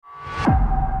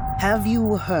Have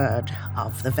you heard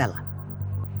of the Vela?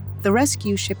 The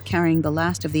rescue ship carrying the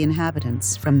last of the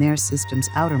inhabitants from their system's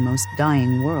outermost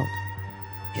dying world.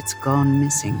 It's gone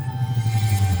missing.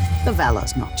 The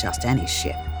Vela's not just any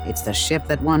ship. It's the ship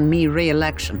that won me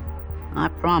re-election. I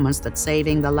promised that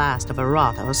saving the last of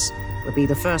Eratos would be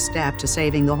the first step to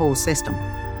saving the whole system.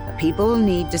 The people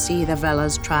need to see the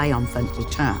Vela's triumphant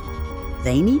return.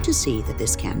 They need to see that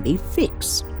this can be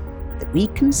fixed, that we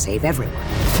can save everyone.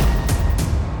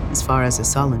 As far as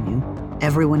Asala knew,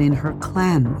 everyone in her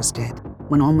clan was dead.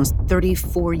 When almost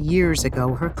 34 years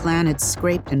ago, her clan had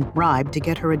scraped and bribed to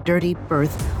get her a dirty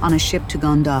berth on a ship to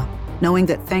Gonda, knowing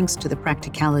that thanks to the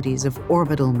practicalities of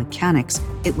orbital mechanics,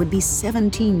 it would be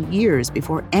 17 years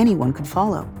before anyone could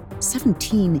follow.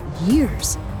 17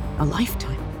 years, a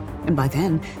lifetime. And by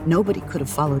then, nobody could have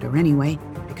followed her anyway,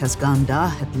 because Gonda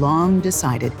had long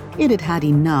decided it had had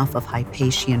enough of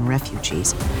Hypatian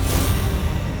refugees.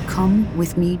 Come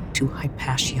with me to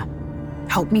Hypatia.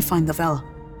 Help me find the Vela.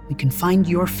 We can find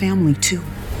your family too.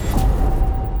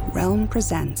 Realm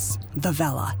presents The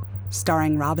Vela,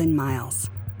 starring Robin Miles.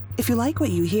 If you like what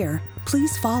you hear,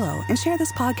 please follow and share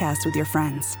this podcast with your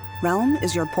friends. Realm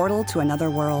is your portal to another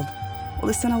world.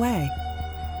 Listen away.